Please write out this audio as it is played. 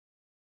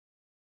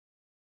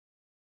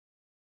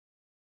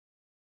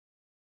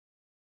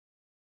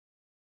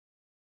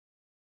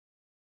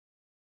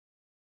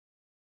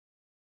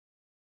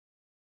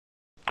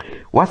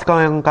What's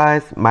going on,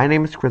 guys? My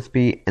name is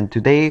Crispy, and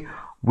today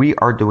we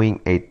are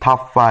doing a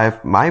top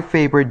 5 my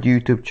favorite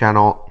YouTube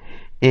channel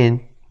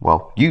in,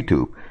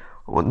 YouTube.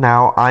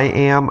 Now, I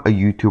am a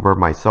YouTuber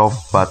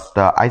myself, but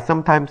I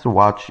sometimes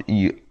watch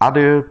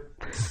other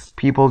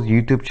people's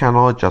YouTube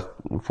channel just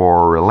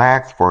for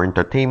relax, for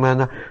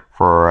entertainment,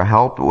 for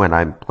help when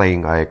I'm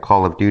playing a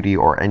Call of Duty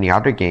or any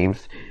other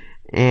games.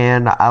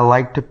 And I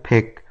like to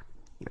pick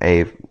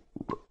a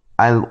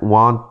I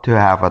want to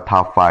have a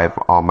top 5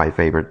 on my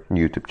favorite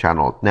YouTube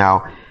channels.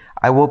 Now,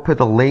 I will put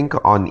a link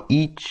on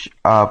each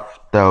of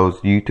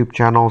those YouTube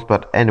channels,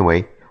 but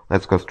anyway,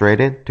 let's go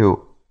straight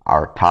into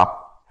our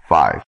top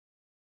 5.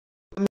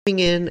 Coming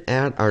in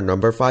at our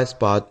number 5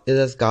 spot, it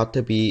has got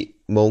to be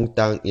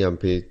Mongtang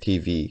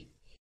TV.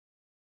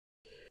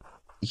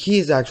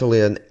 He's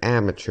actually an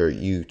amateur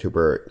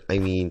YouTuber. I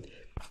mean,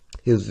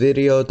 his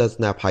video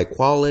doesn't have high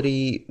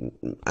quality.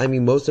 I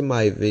mean, most of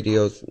my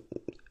videos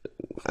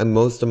and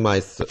most of my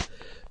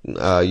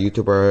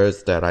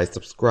YouTubers that I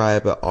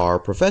subscribe are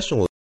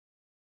professional.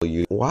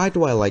 Why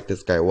do I like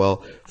this guy?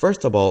 Well,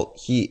 first of all,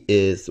 he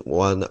is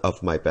one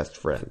of my best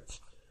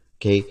friends.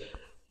 Okay,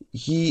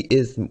 he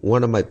is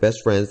one of my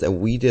best friends,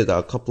 and we did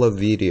a couple of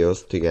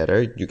videos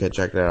together. You can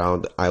check that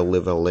out. I'll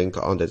leave a link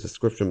on the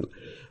description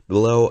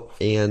below.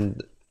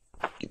 And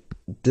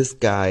this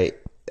guy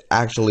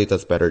actually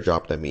does a better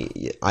job than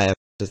me. I have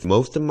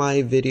most of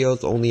my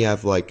videos only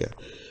have like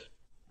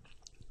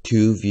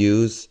 2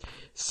 views,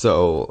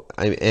 so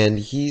and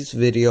his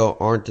video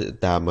aren't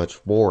that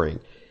much boring.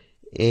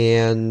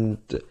 And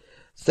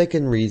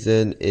second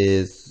reason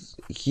is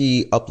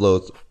he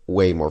uploads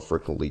way more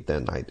frequently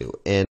than I do.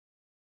 And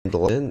the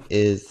reason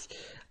is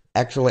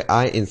actually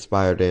I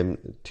inspired him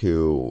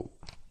to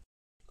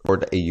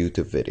record a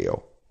YouTube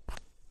video.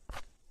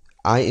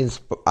 I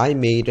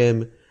made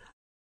him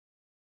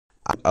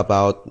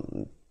about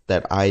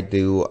that I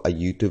do a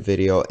YouTube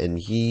video, and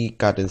he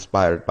got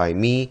inspired by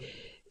me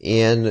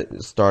and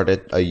started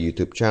a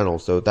YouTube channel.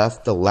 So that's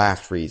the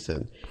last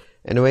reason.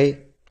 Anyway,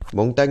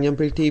 Mongtang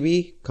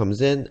TV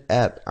comes in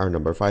at our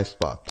number 5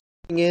 spot.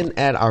 Coming in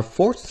at our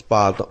 4th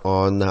spot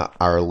on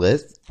our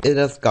list, it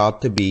has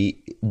got to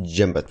be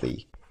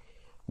Jimbathy.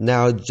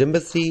 Now,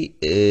 Jimbathy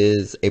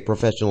is a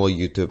professional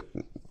YouTuber.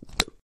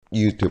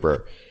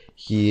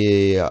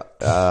 He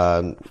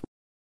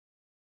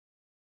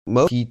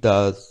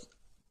does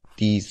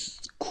these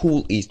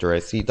cool Easter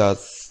eggs.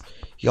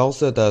 He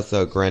also does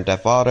Grand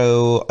Theft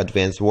Auto,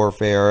 Advanced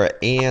Warfare,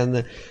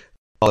 and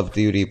Call of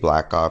Duty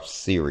Black Ops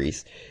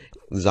series,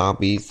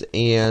 zombies.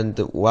 And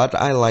what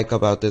I like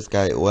about this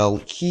guy,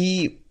 well,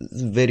 his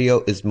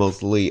video is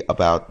mostly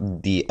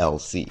about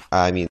DLC.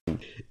 I mean,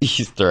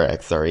 Easter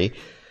eggs, sorry.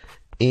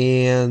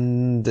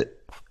 And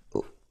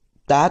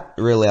that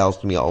really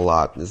helps me a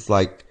lot. It's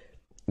like,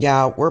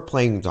 yeah, we're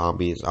playing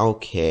zombies.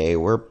 Okay,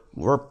 we're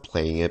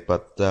playing it,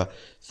 but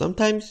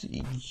sometimes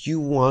you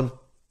want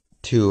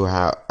to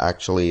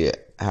actually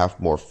have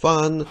more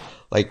fun.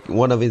 Like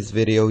one of his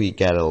video, he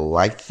got a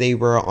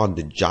lightsaber on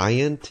the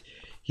giant.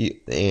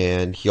 He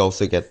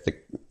also gets the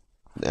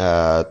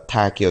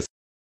Takios.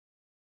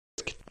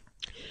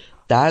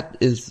 That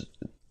is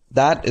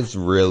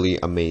really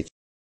amazing.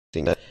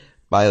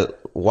 By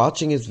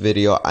watching his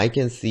video, I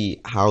can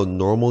see how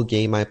normal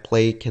game I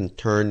play can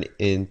turn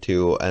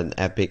into an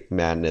epic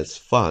madness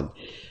fun.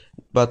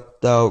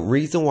 But the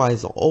reason why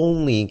it's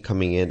only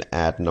coming in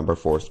at number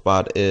 4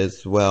 spot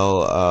is,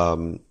 well,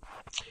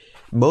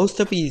 most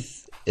of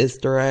these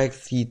Easter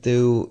eggs he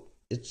do,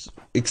 it's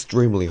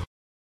extremely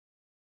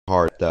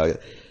hard. The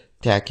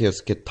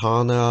Takios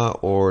Katana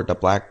or the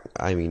black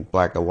and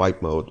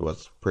white mode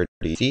was pretty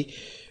easy.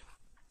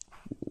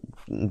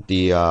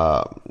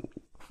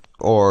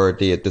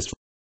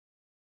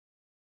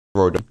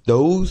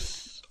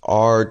 Those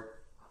are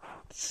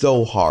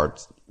so hard.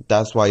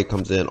 That's why it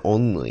comes in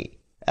only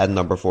at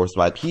number 4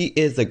 spot. He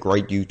is a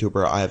great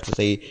YouTuber, I have to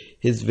say.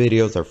 His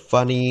videos are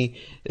funny,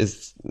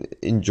 is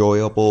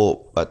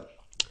enjoyable, but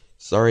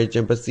sorry,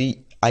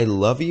 Jimbathy, I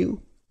love you.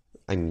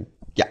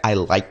 Yeah, I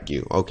like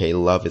you. Okay,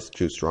 love is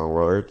too strong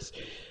words.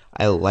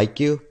 I like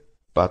you,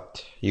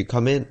 but you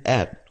come in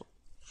at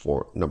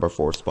number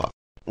 4 spot.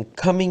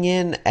 Coming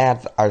in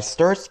at our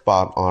 3rd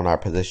spot on our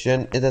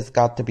position, it has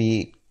got to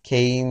be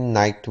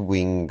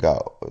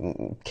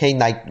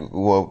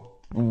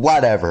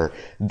whatever,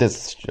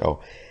 this show.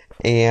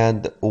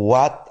 And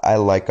what I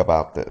like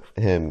about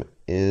him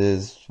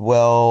is,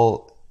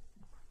 well,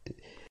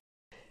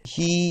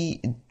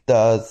 he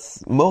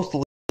does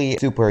mostly a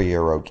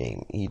superhero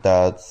game. He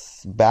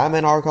does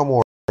Batman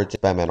Arkham Origins,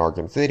 Batman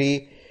Arkham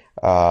City,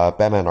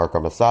 Batman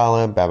Arkham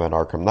Asylum, Batman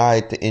Arkham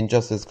Knight,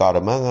 Injustice God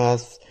Among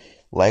Us,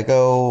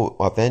 Lego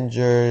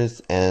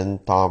Avengers,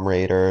 and Tomb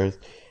Raiders.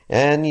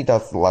 And he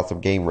does lots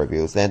of game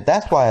reviews, and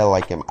that's why I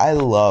like him. I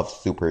love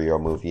superhero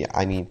movie.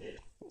 I mean,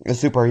 a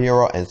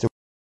superhero and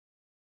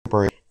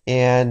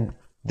and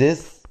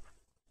this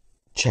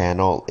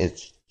channel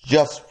is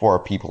just for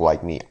people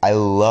like me. I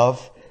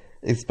love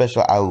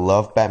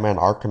Batman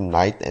Arkham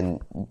Knight,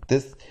 and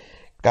this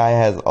guy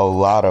has a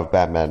lot of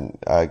Batman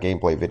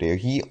gameplay video.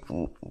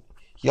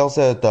 He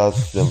also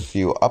does some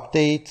few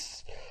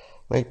updates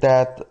like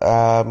that.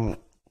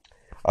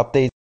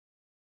 Updates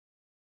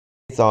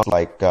on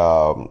like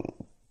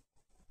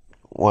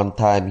one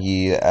time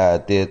he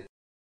did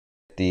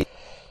the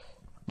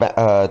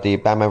the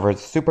Batman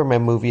vs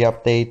Superman movie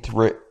update.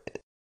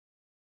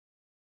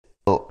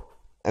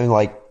 And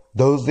like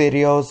those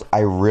videos, I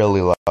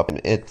really love them.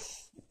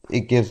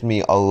 It gives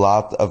me a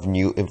lot of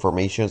new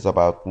information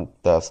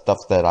about the stuff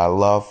that I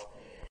love.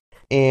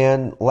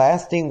 And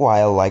last thing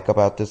why I like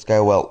about this guy,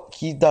 well,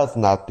 he does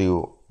not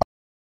do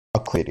a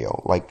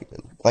video like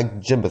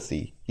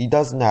Jimbassy. He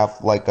doesn't have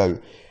like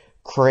a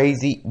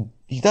crazy.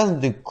 He doesn't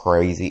do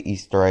crazy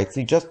Easter eggs.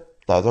 He just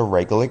does a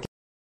regular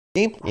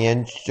game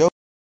and shows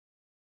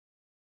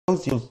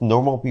you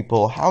normal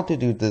people how to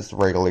do this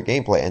regular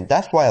gameplay, and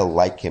that's why I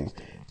like him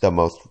the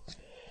most.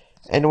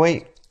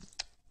 Anyway,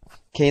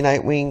 K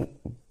Nightwing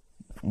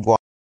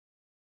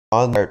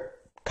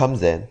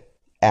comes in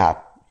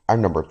at our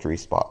number 3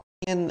 spot.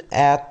 And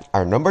at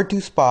our number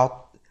 2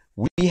 spot,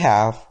 we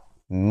have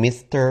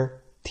Mr.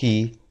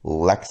 T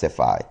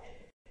Lexify.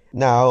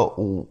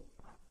 Now,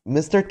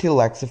 Mr. T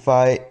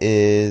Lexify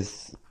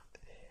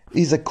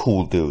he's a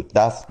cool dude.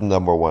 That's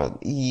number 1.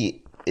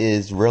 He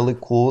is really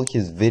cool.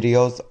 His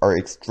videos are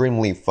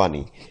extremely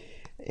funny.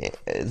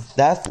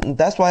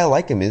 That's why I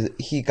like him.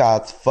 He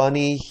got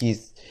funny.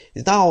 He's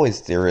not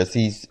always serious.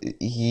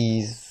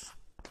 He's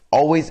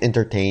always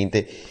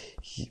entertained.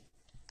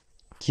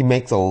 He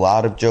makes a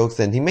lot of jokes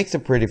and he makes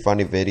some pretty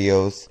funny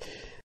videos.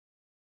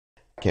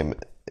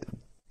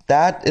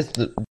 That is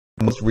the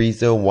most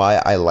reason why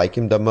I like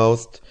him the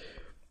most.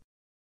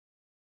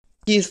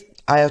 He's,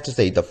 I have to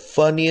say, the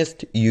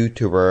funniest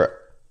YouTuber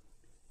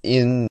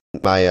in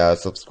my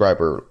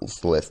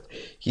subscribers list.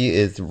 He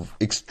is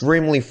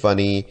extremely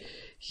funny.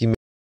 He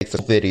makes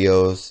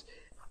videos,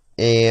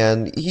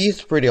 and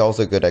he's pretty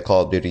also good at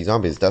Call of Duty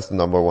Zombies. That's the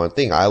number 1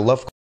 thing. I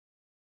love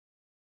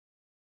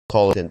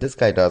Call of Duty, and this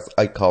guy does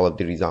a Call of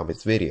Duty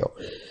Zombies video.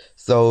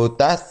 So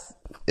that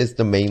is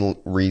the main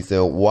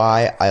reason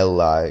why I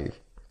like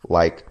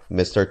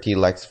Mr. T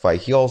Lexify.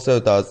 He also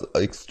does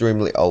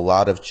a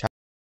lot of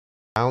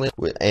challenge,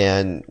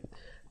 and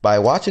by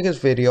watching his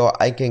video,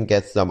 I can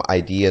get some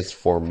ideas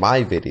for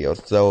my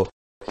videos. So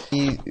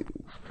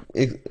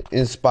it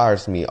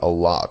inspires me a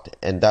lot,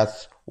 and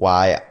that's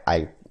why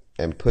I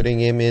am putting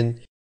him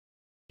in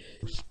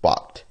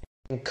spot.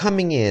 And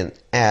coming in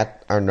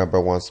at our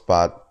number 1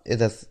 spot,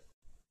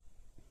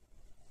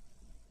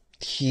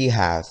 he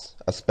has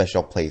a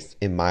special place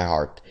in my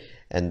heart,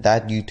 and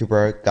that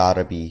YouTuber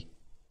gotta be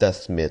The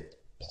Smith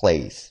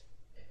Plays.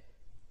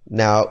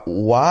 Now,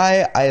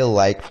 why I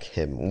like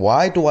him?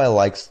 Why do I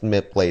like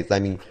Smith Plays? I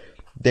mean,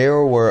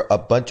 there were a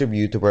bunch of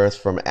YouTubers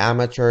from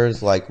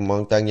amateurs like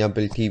Mongtang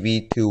Yampil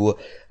TV to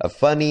a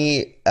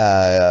funny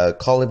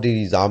Call of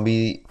Duty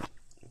zombie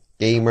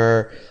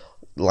gamer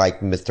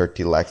like Mr.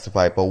 T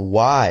Lexify. But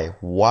why?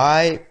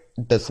 Why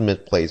The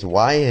Smith Plays?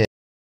 Why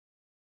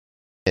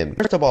him?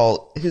 First of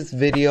all, his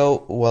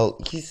video, well,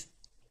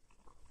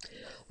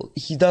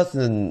 he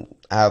doesn't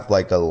have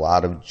like a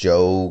lot of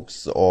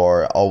jokes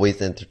or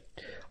always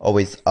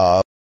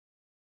up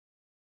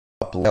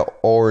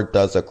or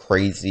does a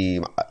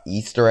crazy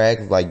Easter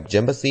egg like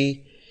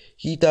Jimbassy.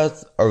 He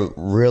does a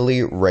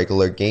really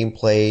regular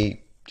gameplay.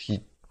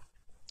 He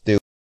do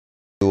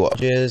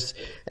challenges,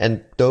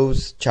 and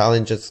those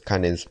challenges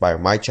kind of inspire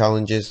my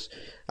challenges.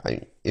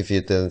 If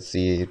you didn't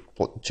see,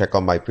 check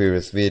out my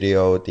previous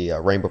video, the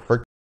Rainbow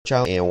Perk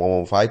challenge and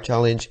 115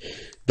 challenge.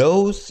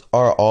 Those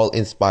are all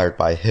inspired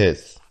by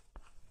his.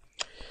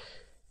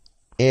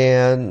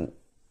 And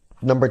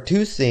number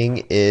 2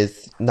 thing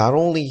is not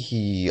only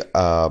he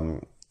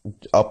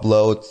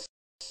uploads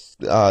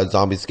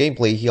zombies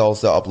gameplay, he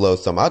also uploads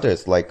some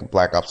others like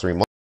Black Ops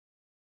 3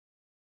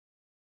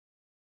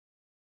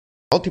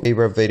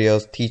 multiplayer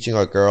videos teaching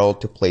a girl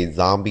to play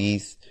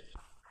zombies.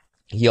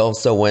 He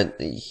also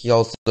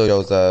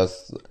shows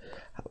us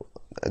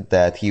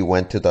that he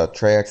went to the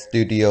Treyarch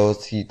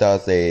Studios. He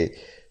does a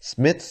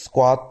Smith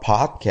Squad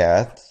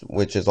podcast,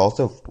 which is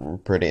also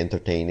pretty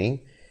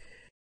entertaining.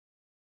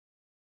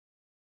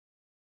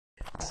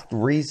 The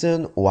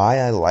reason why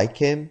I like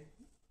him,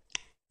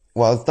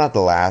 well, it's not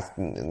the last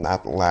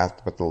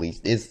but the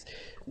least, is,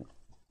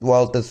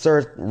 well, the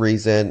third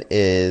reason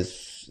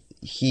is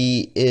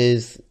he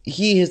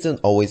isn't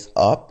always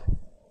up,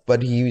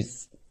 but he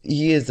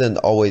isn't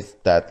always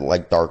that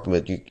like dark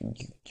mid.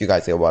 You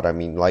guys get what I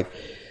mean? Like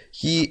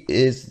he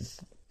is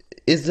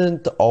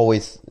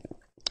always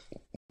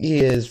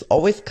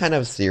kind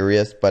of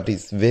serious, but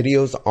his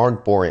videos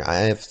aren't boring. I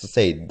have to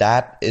say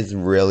that is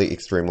really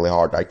extremely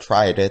hard. I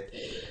tried it.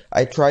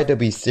 I tried to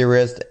be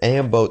serious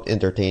and both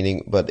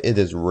entertaining, but it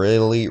is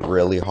really,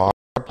 really hard.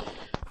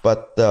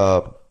 But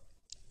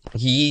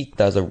he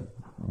does a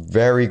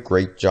very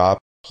great job.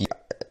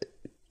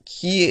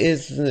 He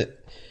is,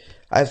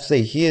 I have to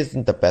say, he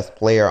isn't the best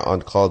player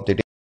on Call of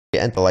Duty,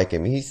 and I like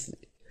him.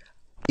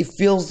 It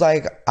feels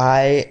like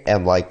I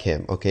am like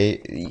him,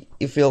 okay?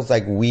 It feels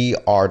like we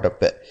are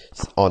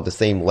on the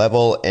same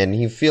level, and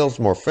he feels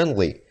more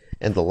friendly.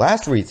 And the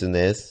last reason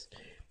is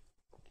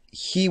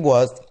he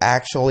was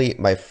actually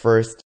my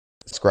first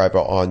subscriber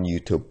on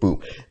YouTube.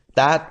 Boom.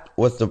 That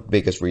was the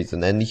biggest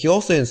reason. And he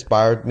also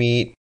inspired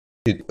me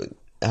to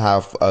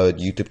have a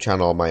YouTube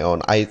channel of my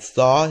own. I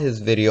saw his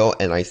video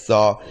and I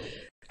saw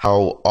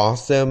how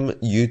awesome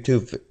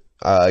YouTube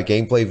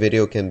gameplay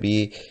video can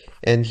be.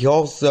 And he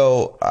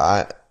also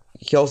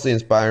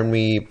inspired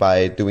me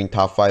by doing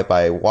top 5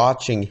 by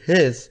watching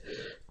his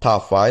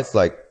top 5s,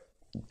 like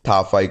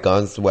top 5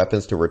 guns,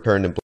 weapons to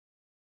return in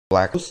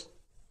Black Ops.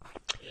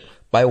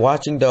 By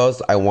watching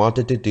those, I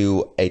wanted to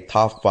do a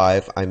top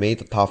 5. I made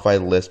the top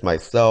 5 list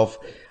myself.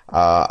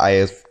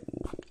 I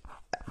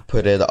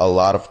put in a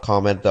lot of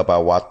comments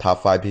about what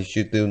top 5 he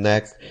should do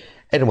next.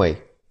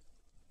 Anyway,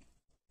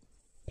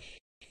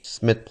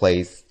 Smith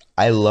Place,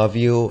 I love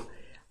you.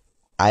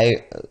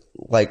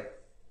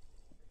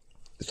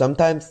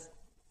 Sometimes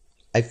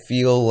I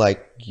feel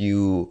like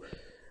you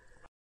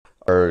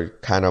are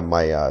kind of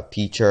my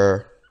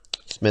teacher.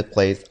 Smith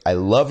Place, I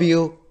love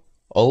you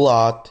a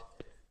lot.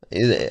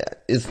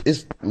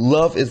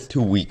 Love is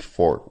too weak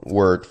for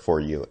word for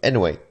you.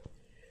 Anyway,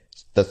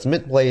 the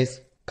Smith Place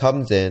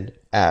comes in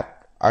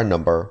at our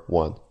number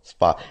 1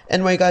 spot.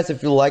 Anyway, guys,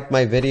 if you liked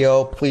my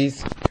video,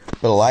 please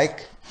put a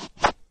like,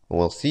 and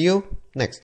we'll see you next time.